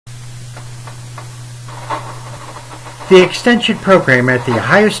The Extension Program at The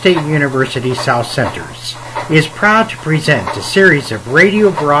Ohio State University South Centers is proud to present a series of radio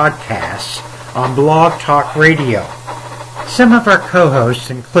broadcasts on Blog Talk Radio. Some of our co-hosts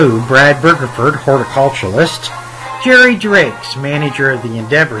include Brad Bergefurd, Horticulturalist, Jerry Driggs, Manager of the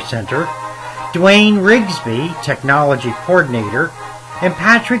Endeavor Center, Duane Rigsby, Technology Coordinator, and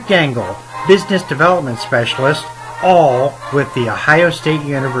Patrick Dengel, Business Development Specialist, all with the Ohio State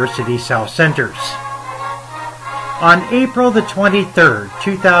University South Centers. On April the 23rd,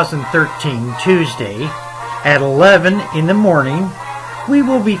 2013, Tuesday, at 11 in the morning, we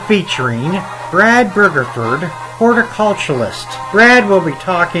will be featuring Brad Bergefurd, Horticulturalist. Brad will be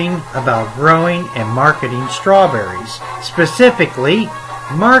talking about growing and marketing strawberries, specifically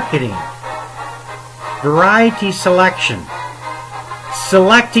marketing, variety selection,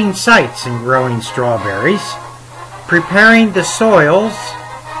 selecting sites in growing strawberries, preparing the soils,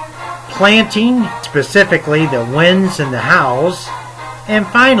 planting, specifically the whens and the hows, and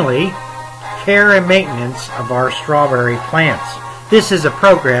finally, care and maintenance of our strawberry plants. This is a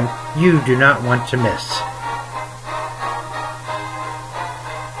program you do not want to miss.